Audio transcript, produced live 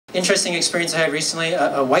Interesting experience I had recently.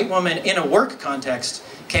 A white woman in a work context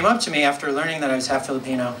came up to me after learning that I was half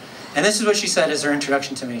Filipino. And this is what she said as her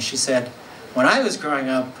introduction to me. She said, when I was growing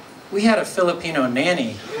up, we had a Filipino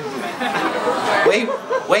nanny. Wait,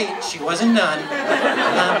 she wasn't done.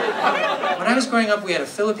 When I was growing up, we had a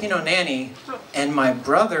Filipino nanny, and my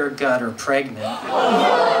brother got her pregnant.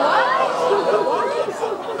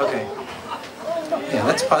 Okay. Yeah,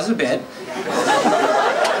 let's pause a bit.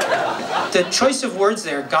 The choice of words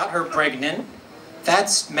there, got her pregnant,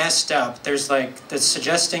 that's messed up. There's like, that's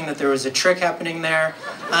suggesting that there was a trick happening there.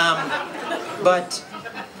 But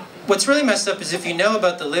what's really messed up is if you know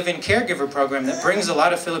about the live-in caregiver program that brings a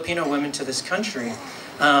lot of Filipino women to this country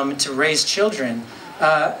to raise children,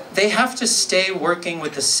 they have to stay working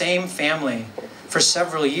with the same family for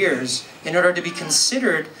several years in order to be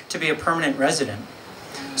considered to be a permanent resident.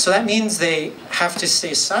 So that means they have to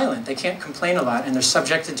stay silent. They can't complain a lot, and they're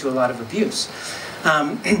subjected to a lot of abuse.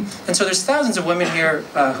 And so there's thousands of women here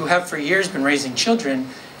who have for years been raising children,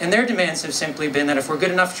 and their demands have simply been that if we're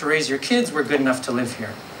good enough to raise your kids, we're good enough to live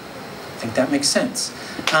here. I think that makes sense.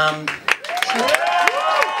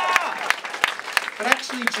 But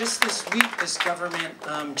actually, just this week, this government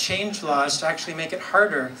changed laws to actually make it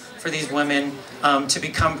harder for these women to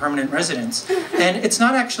become permanent residents. And it's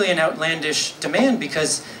not actually an outlandish demand,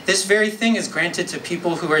 because this very thing is granted to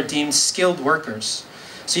people who are deemed skilled workers.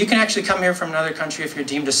 So you can actually come here from another country if you're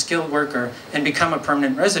deemed a skilled worker and become a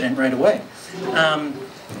permanent resident right away.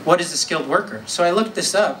 What is a skilled worker? So I looked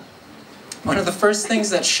this up. One of the first things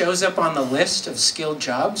that shows up on the list of skilled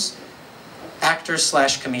jobs,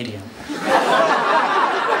 actor/comedian.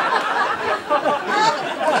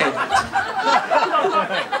 Okay.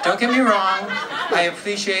 Don't get me wrong, I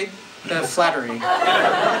appreciate the flattery.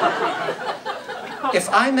 If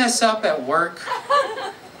I mess up at work,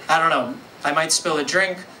 I don't know, I might spill a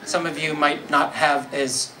drink. Some of you might not have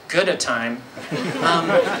as good a time.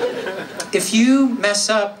 If you mess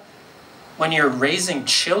up when you're raising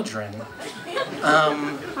children,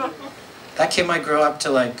 that kid might grow up to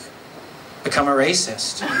like become a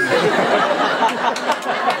racist.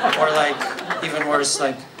 Or like, even worse,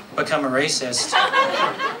 like become a racist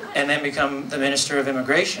and then become the Minister of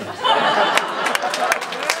Immigration.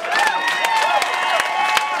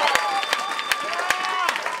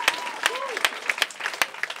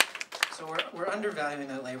 We're undervaluing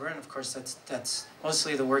that labor, and of course that's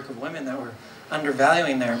mostly the work of women that we're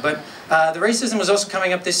undervaluing there. But the racism was also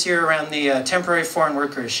coming up this year around the temporary foreign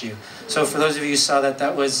worker issue. So for those of you who saw that,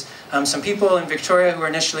 that was some people in Victoria who were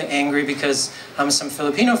initially angry because some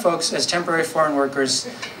Filipino folks as temporary foreign workers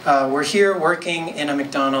were here working in a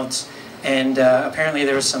McDonald's, and apparently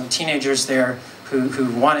there were some teenagers there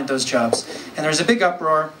who wanted those jobs. And there was a big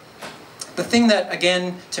uproar. The thing that,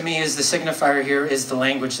 again, to me is the signifier here is the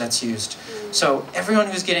language that's used. So everyone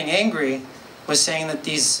who's getting angry was saying that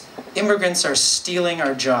these immigrants are stealing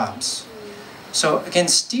our jobs. So again,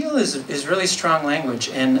 steal is really strong language,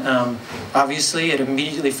 and obviously it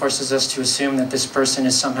immediately forces us to assume that this person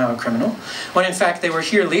is somehow a criminal, when in fact they were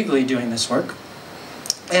here legally doing this work.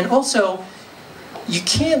 And also, you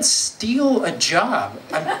can't steal a job.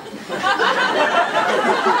 I'm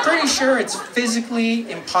pretty sure it's physically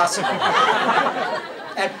impossible.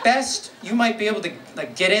 At best, you might be able to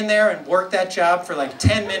like get in there and work that job for like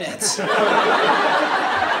 10 minutes. But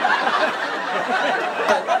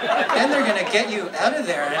then they're gonna get you out of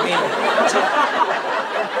there. I mean, to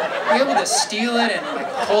be able to steal it and like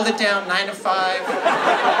hold it down 9 to 5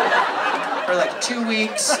 for like 2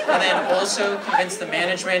 weeks, and then also convince the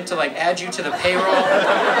management to like add you to the payroll.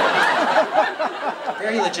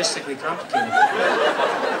 Very logistically complicated.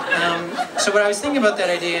 So what I was thinking about that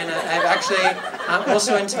idea, and I'm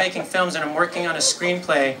also into making films, and I'm working on a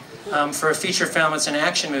screenplay for a feature film. It's an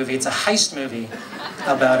action movie. It's a heist movie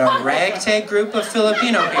about a ragtag group of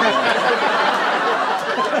Filipino people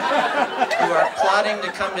who are plotting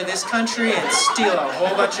to come to this country and steal a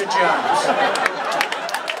whole bunch of jobs.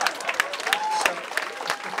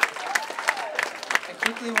 I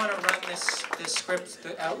quickly want to run this script,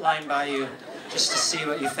 the outline by you, just to see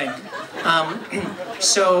what you think.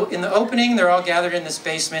 So in the opening, they're all gathered in this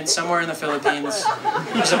basement somewhere in the Philippines.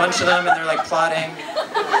 There's a bunch of them, and they're like plotting.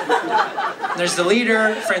 And there's the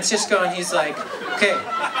leader, Francisco, and he's like, okay,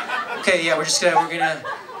 yeah, we're gonna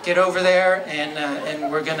get over there,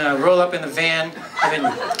 and we're gonna roll up in the van. I've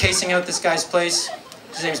been casing out this guy's place.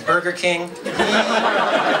 His name's Burger King.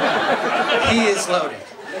 He is loaded.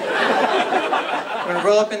 We're gonna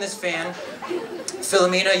roll up in this van.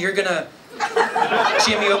 Philomena, you're gonna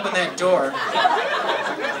jimmy open that door.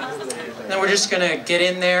 And then we're just gonna get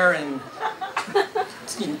in there and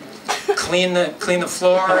clean the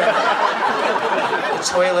floor. And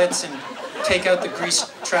toilets and take out the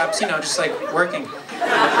grease traps, you know, just like working.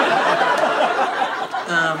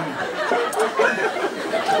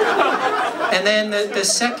 And then the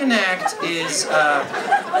second act is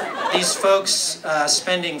these folks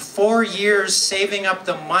spending 4 years saving up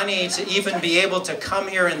the money to even be able to come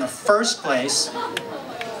here in the first place.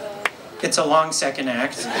 It's a long second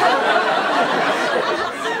act.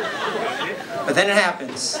 But then it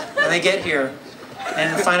happens, and they get here.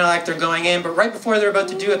 And in the final act, they're going in, but right before they're about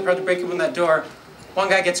to do it, they're about to break open that door, one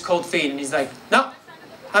guy gets cold feet, and he's like, no,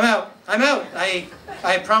 I'm out. I'm out. I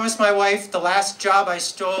promised my wife the last job I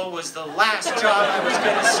stole was the last job I was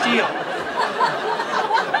going to steal.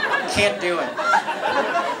 Can't do it.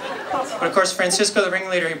 But of course, Francisco, the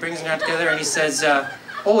ringleader, he brings them out together, and he says,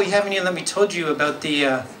 oh, you haven't even let me told you about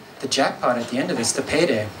the jackpot at the end of this, the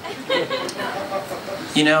payday.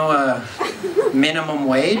 You know, minimum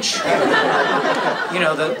wage? You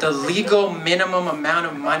know, the legal minimum amount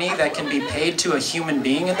of money that can be paid to a human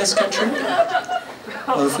being in this country?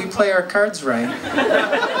 Well, if we play our cards right,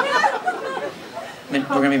 we're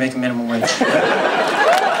going to be making minimum wage.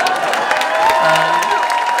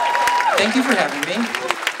 Thank you for having me.